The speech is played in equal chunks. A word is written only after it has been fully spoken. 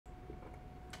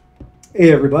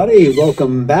Hey everybody,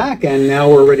 welcome back, and now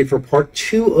we're ready for part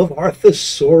two of our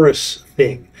Thesaurus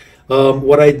thing.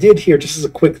 What I did here, just as a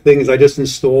quick thing, is I just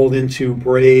installed into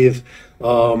Brave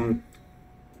a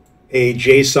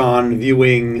JSON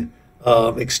viewing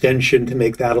extension to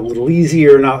make that a little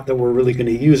easier. Not that we're really going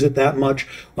to use it that much.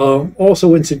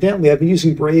 Also, incidentally, I've been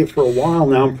using Brave for a while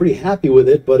now. I'm pretty happy with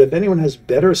it, but if anyone has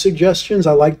better suggestions,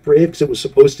 I like Brave because it was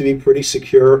supposed to be pretty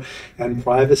secure and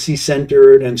privacy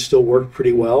centered and still worked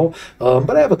pretty well.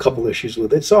 But I have a couple issues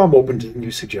with it, so I'm open to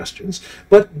new suggestions.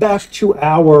 But back to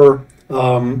our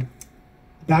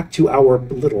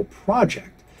little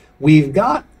project. We've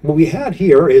got, what we had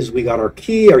here is we got our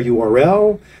key, our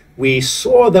URL. We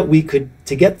saw that we could,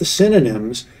 to get the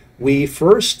synonyms, we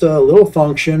first, little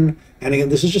function, and again,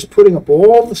 this is just putting up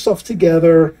all the stuff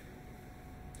together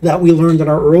that we learned in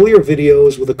our earlier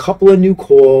videos with a couple of new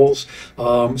calls.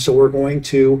 So we're going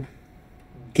to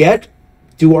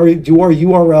do our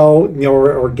URL,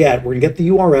 or get, we're gonna get the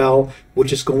URL,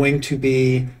 which is going to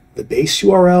be the base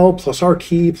URL plus our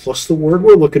key plus the word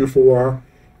we're looking for.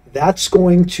 That's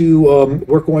going to,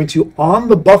 we're going to, on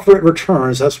the buffer it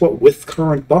returns, that's what with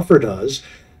current buffer does,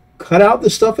 cut out the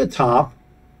stuff at top,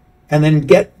 and then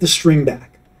get the string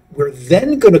back. We're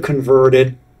then going to convert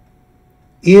it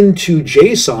into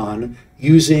JSON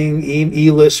using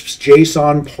Elisp's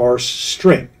JSON parse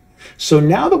string. So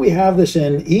now that we have this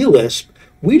in Elisp,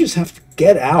 we just have to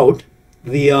get out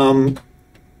the,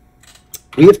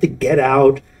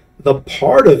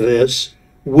 part of this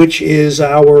which is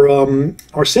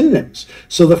our synonyms.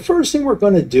 So the first thing we're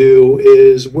going to do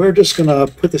is we're just going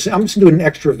to put this in. I'm just going to do an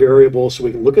extra variable so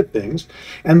we can look at things.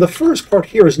 And the first part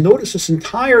here is, notice this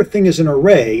entire thing is an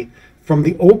array from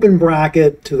the open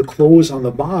bracket to the close on the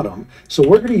bottom. So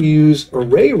we're going to use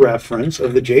array reference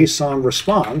of the JSON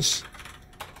response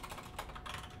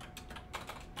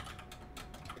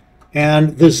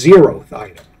and the 0th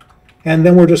item. And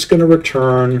then we're just going to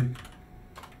return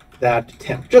that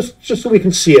temp, just so we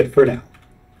can see it for now.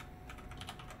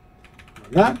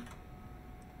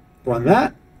 Run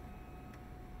that.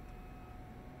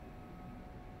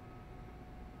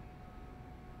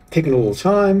 Taking a little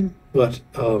time, but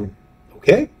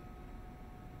okay.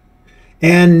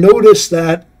 And notice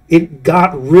that it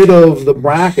got rid of the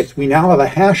brackets. We now have a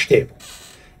hash table.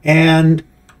 And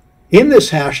in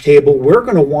this hash table, we're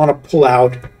going to want to pull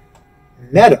out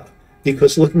meta,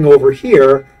 because looking over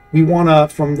here, we want to,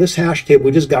 from this hash table,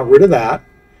 we just got rid of that.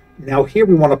 Now here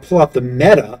we want to pull out the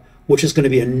meta, which is going to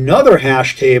be another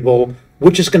hash table,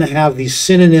 which is going to have these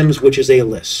synonyms, which is a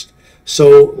list.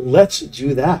 So let's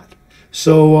do that.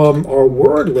 So our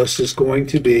word list is going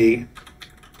to be,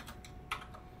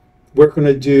 we're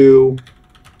going to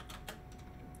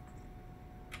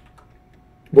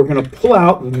pull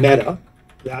out meta,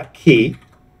 that key,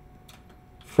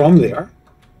 from there.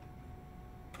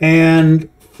 And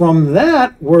from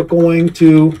that, we're going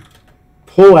to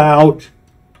pull out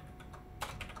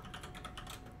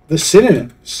the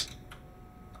synonyms.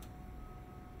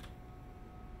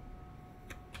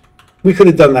 We could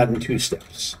have done that in 2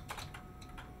 steps.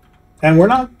 And we're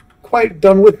not quite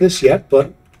done with this yet,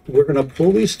 but we're going to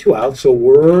pull these 2 out. So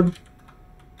word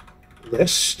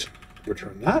list,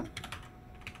 return that.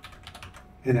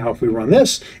 And now if we run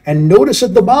this, and notice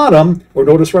at the bottom, or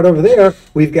notice right over there,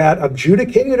 we've got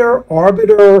adjudicator,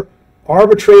 arbiter,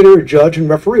 arbitrator, judge, and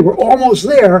referee. We're almost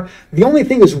there. The only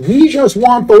thing is we just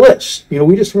want the list. You know,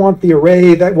 we just want the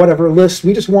array, that whatever list,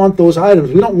 we just want those items.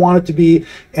 We don't want it to be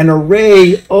an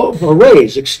array of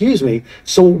arrays, excuse me.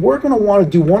 So we're going to want to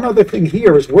do one other thing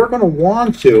here, is we're going to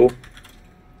want to,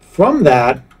 from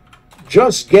that,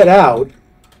 just get out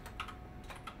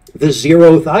the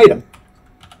 0th item.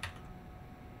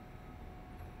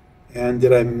 And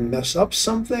did I mess up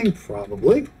something?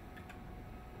 Probably.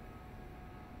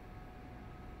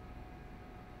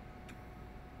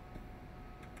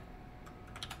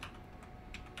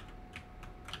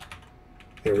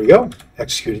 There we go.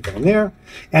 Execute it down there.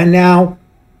 And now,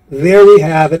 there we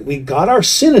have it. We got our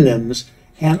synonyms,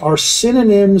 and our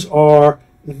synonyms are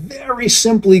very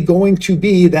simply going to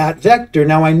be that vector.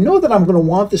 Now, I know that I'm going to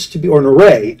want this to be, or an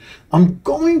array. I'm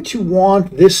going to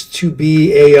want this to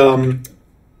be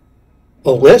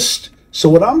a list. So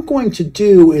what I'm going to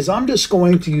do is I'm just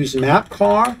going to use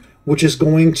mapcar, which is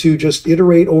going to just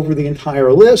iterate over the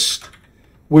entire list.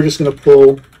 We're just going to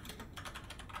pull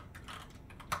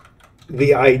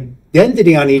the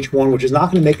identity on each one, which is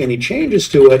not going to make any changes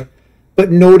to it.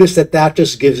 But notice that that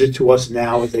just gives it to us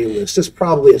now as a list. It's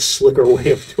probably a slicker way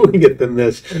of doing it than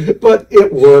this, but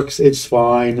it works. It's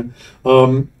fine.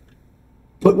 But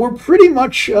we're pretty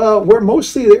much, we're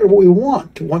mostly there what we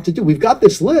want to do. We've got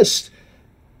this list.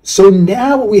 So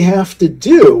now what we have to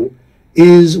do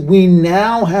is we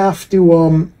now have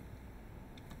to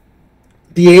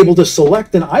be able to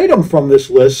select an item from this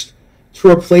list to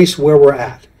replace where we're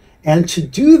at. And to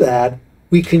do that,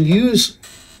 we can use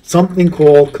something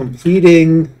called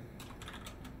completing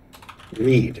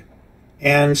read.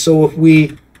 And so if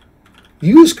we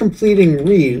use completing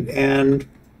read, and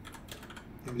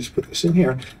let me just put this in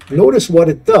here, notice what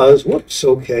it does. Whoops,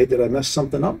 okay, did I mess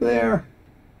something up there?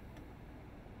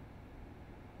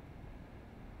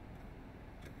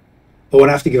 Oh, and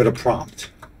I have to give it a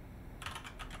prompt.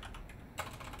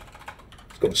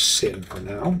 Let's go sin for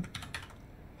now.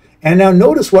 And now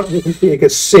notice what we can see. I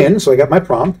get sin, so I got my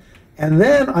prompt, and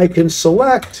then I can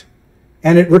select,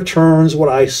 and it returns what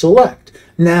I select.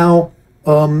 Now,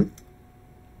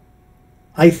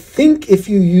 I think if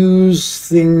you use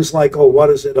things like, oh, what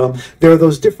is it? There are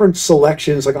those different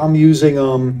selections. Like I'm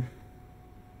using,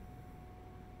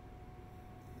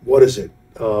 what is it?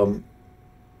 I'm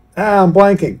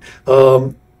blanking.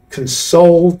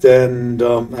 Consult and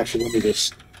actually, let me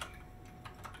just.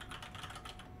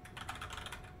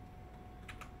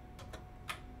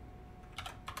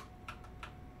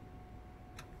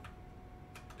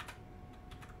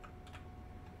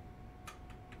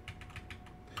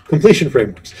 Completion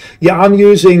frameworks. Yeah, I'm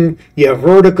using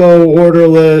Vertigo,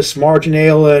 Orderless,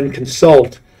 Marginalia, and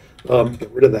Consult. Get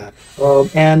rid of that.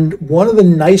 And one of the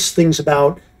nice things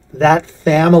about that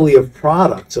family of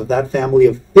products, of that family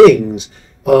of things,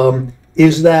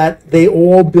 is that they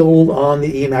all build on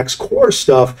the Emacs core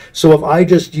stuff. So if I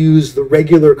just use the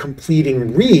regular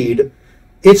completing read,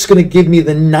 it's going to give me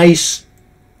the nice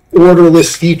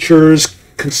Orderless features,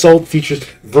 Consult features,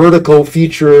 Vertigo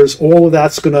features. All of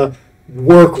that's going to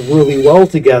work really well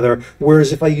together.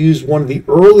 Whereas if I use one of the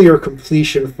earlier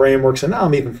completion frameworks, and now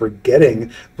I'm even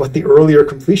forgetting what the earlier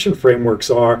completion frameworks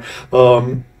are.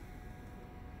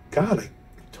 God, I'm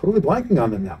totally blanking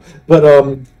on them now.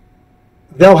 But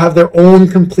they'll have their own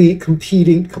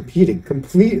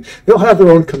they'll have their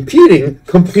own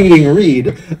completing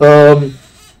read,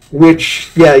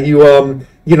 which, yeah,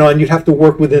 you know, and you'd have to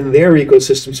work within their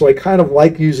ecosystem. So I kind of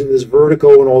like using this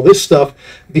Vertigo and all this stuff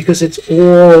because it's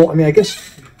all, I mean, I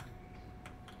guess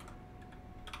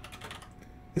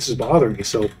this is bothering me,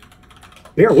 so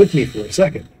bear with me for a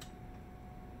second.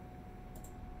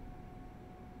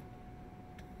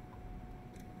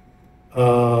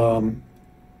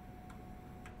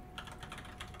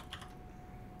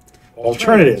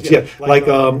 Alternatives, yeah, like,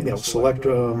 you know, select,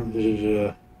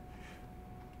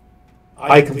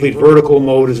 iComplete vertical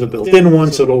mode is a built-in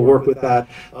one, so it'll work with that.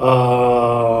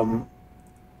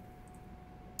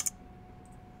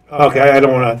 Okay, I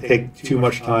don't want to take too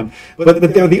much time, but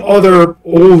there are the other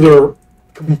older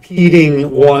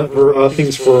competing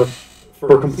things for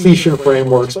completion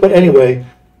frameworks. But anyway,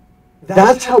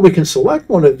 that's how we can select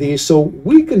one of these. So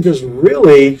we can just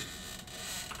really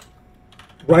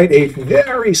write a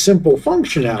very simple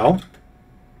function now.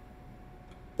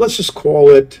 Let's just call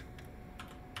it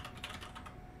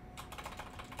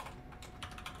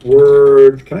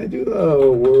word. Can I do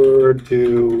the word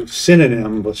to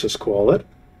synonym? Let's just call it.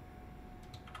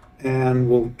 And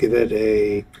we'll give it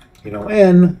a, you know,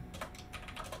 N.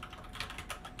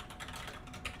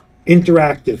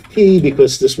 Interactive P,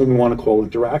 because this one we want to call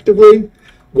interactively.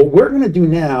 What we're going to do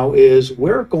now is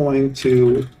we're going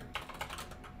to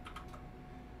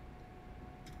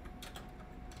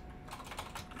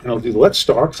and I'll do let's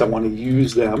start because I want to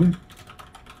use them.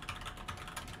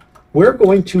 We're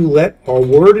going to let our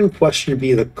word in question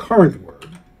be the current word.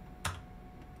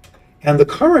 And the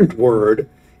current word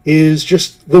is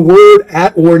just the word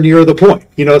at or near the point,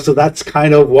 you know, so that's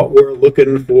kind of what we're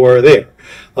looking for there.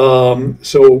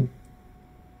 So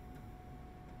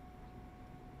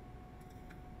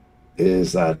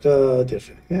is that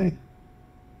different? Okay.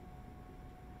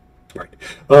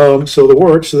 Right. So the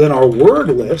word, so then our word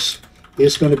list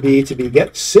is going to be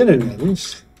get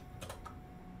synonyms.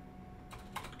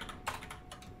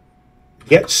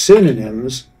 Get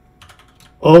synonyms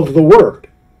of the word.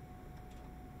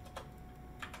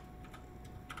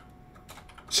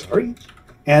 Sorry.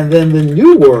 And then the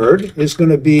new word is going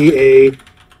to be a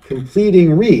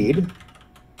completing read.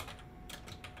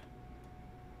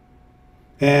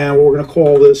 And we're going to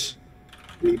call this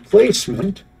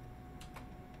replacement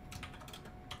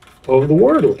of the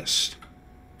word list.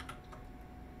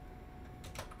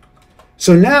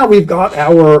 So now we've got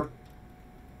our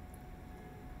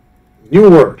new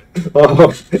word.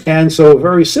 And so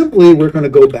very simply, we're going to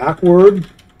go backward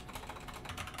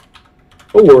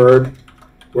a word.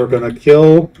 We're going to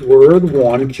kill word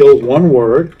one, kill one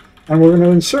word, and we're going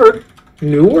to insert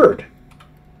new word.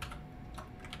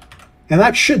 And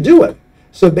that should do it.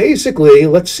 So basically,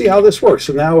 let's see how this works.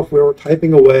 So now if we were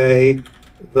typing away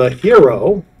the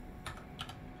hero,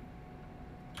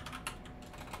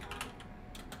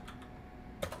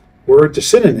 word to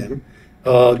synonym,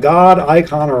 God,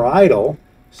 icon, or idol.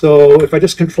 So if I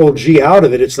just control G out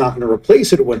of it, it's not going to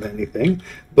replace it with anything.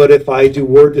 But if I do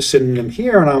word to synonym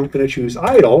here and I'm going to choose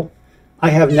idol,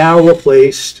 I have now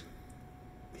replaced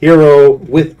hero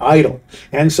with idol.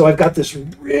 And so I've got this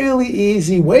really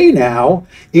easy way now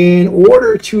in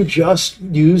order to just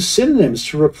use synonyms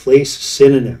to replace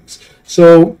synonyms.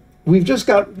 So we've just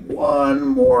got one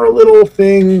more little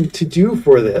thing to do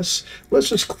for this. Let's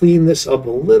just clean this up a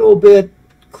little bit.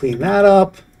 Clean that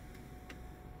up.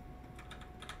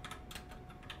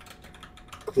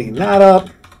 Clean that up.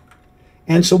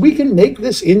 And so we can make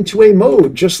this into a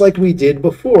mode just like we did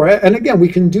before. And again, we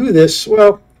can do this,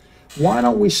 well, why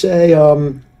don't we say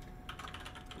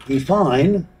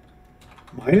define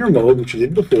minor mode, which we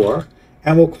did before,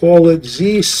 and we'll call it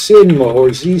Z-syn mode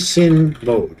or Z-syn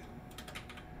mode.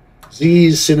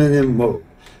 Z synonym mode.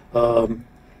 But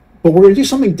we're going to do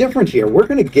something different here. We're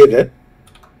going to give it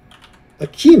a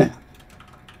key map.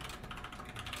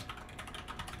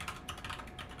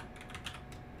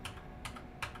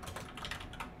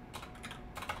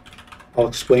 I'll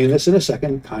explain this in a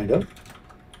second, kind of.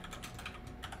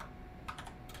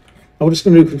 I'm just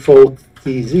going to do Control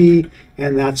key Z,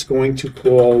 and that's going to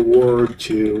call word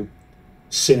to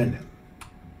synonym.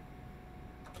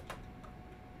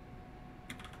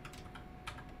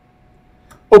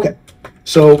 Okay,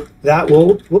 so that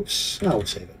will, whoops, now we'll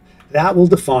save it. That will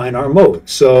define our mode.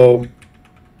 So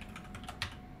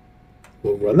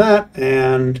we'll run that,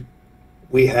 and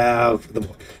we have the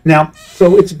mode. Now,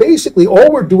 so it's basically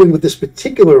all we're doing with this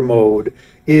particular mode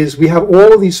is we have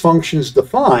all of these functions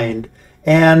defined,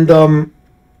 and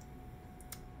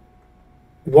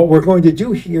what we're going to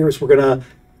do here is we're going to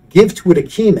give to it a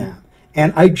key map.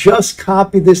 And I just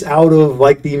copied this out of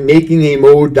like the making a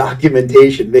mode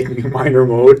documentation, making a minor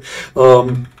mode.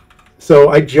 So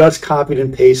I just copied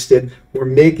and pasted. We're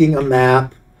making a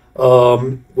map,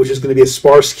 which is going to be a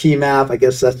sparse key map. I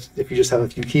guess that's if you just have a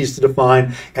few keys to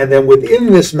define. And then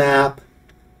within this map,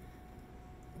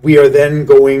 we are then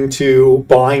going to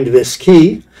bind this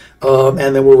key,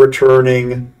 and then we're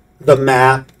returning the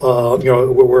map.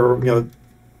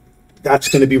 That's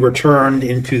going to be returned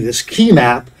into this key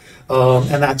map.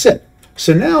 And that's it.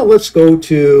 So now let's go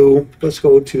to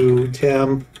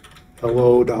temp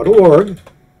hello.org,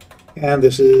 and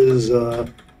this is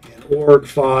an org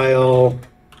file.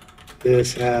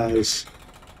 This has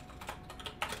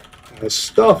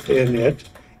stuff in it,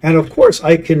 and of course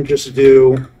I can just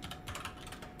do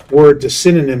word to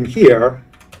synonym here,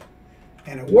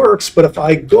 and it works. But if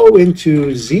I go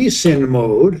into Z-syn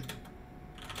mode,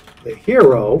 the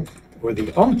hero or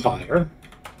the umpire,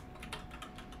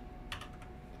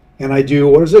 and I do,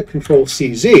 what is it, Control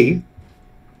CZ,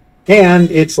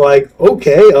 and it's like,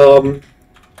 okay,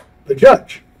 the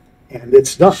judge, and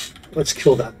it's done. Let's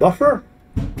kill that buffer.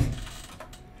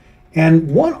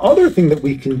 And one other thing that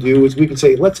we can do is we can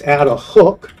say, let's add a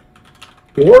hook,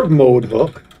 org mode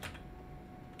hook.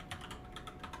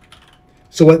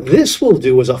 So what this will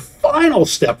do as a final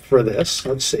step for this,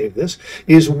 let's save this,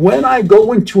 is when I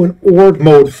go into an org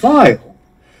mode file,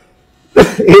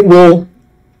 it will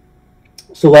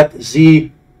select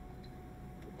Z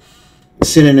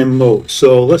synonym mode.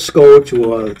 So let's go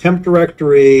to a temp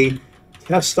directory,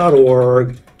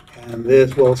 test.org, and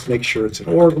this, well, let's make sure it's an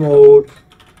org mode.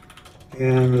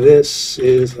 And this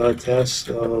is a test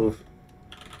of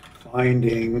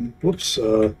finding, whoops,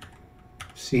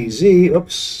 CZ,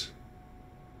 oops.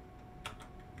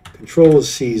 Control is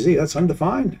CZ, that's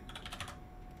undefined.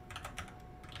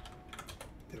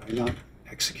 Did I not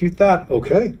execute that?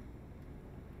 Okay.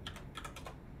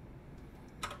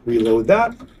 Reload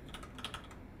that.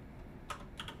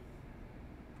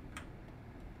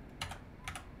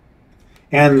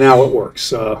 And now it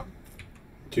works.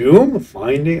 Doom,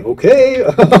 finding, okay,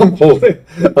 I'm holding.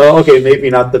 Okay, maybe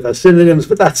not the best synonyms,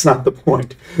 but that's not the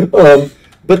point.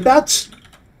 But that's,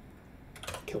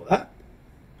 kill that.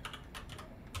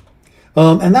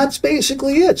 And that's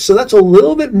basically it. So that's a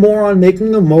little bit more on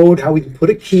making the mode, how we can put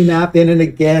a key map in. And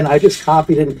again, I just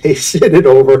copied and pasted it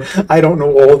over. I don't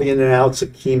know all the in and outs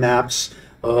of key maps.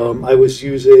 I was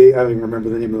using, I don't even remember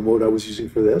the name of the mode I was using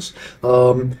for this.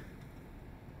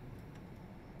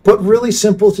 But really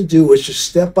simple to do. It's just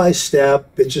step by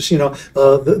step. It's just,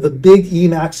 the big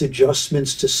Emacs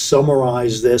adjustments to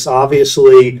summarize this.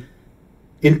 Obviously,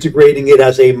 integrating it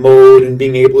as a mode and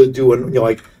being able to do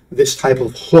like this type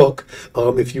of hook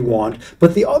if you want.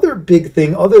 But the other big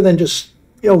thing, other than just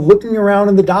looking around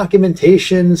in the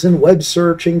documentations and web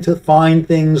searching to find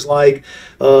things like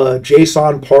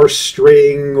JSON parse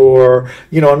string, or,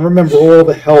 and remember, all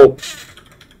the help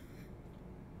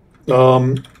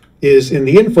is in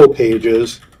the info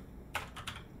pages.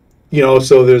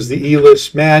 So there's the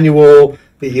Elisp manual,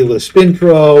 the Elisp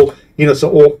intro,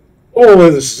 so all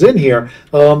of this is in here,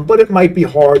 but it might be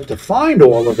hard to find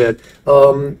all of it.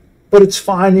 But it's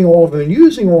finding all of them and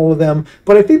using all of them.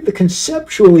 But I think the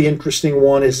conceptually interesting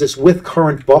one is this with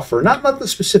current buffer, not the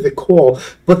specific call,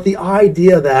 but the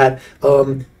idea that,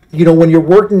 when you're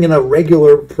working in a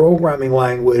regular programming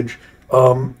language,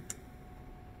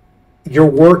 you're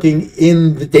working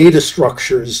in the data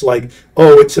structures like,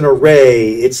 oh, it's an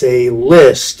array, it's a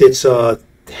list, it's a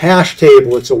hash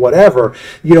table, it's a whatever,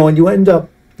 and you end up,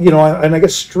 and I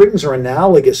guess strings are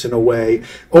analogous in a way.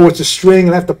 Oh, it's a string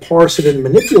and I have to parse it and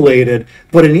manipulate it.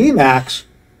 But in Emacs,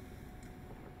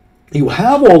 you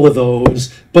have all of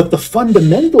those, but the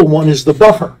fundamental one is the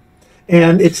buffer.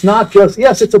 And it's not just,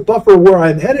 yes, it's a buffer where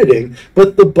I'm editing,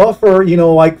 but the buffer,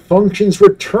 like functions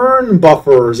return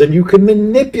buffers, and you can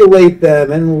manipulate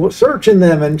them and search in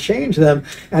them and change them.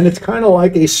 And it's kind of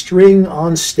like a string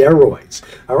on steroids.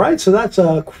 All right, so that's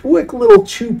a quick little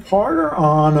two-parter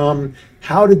on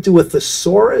how to do a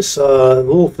thesaurus, a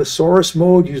little thesaurus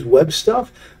mode, use web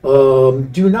stuff.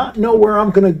 Do not know where I'm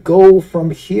going to go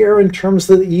from here in terms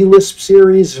of the Elisp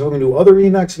series, if I'm going to do other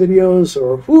Emacs videos,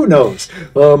 or who knows.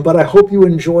 But I hope you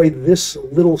enjoyed this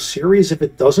little series if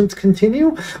it doesn't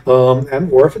continue,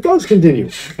 or if it does continue.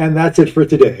 And that's it for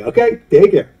today. Okay, take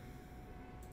care.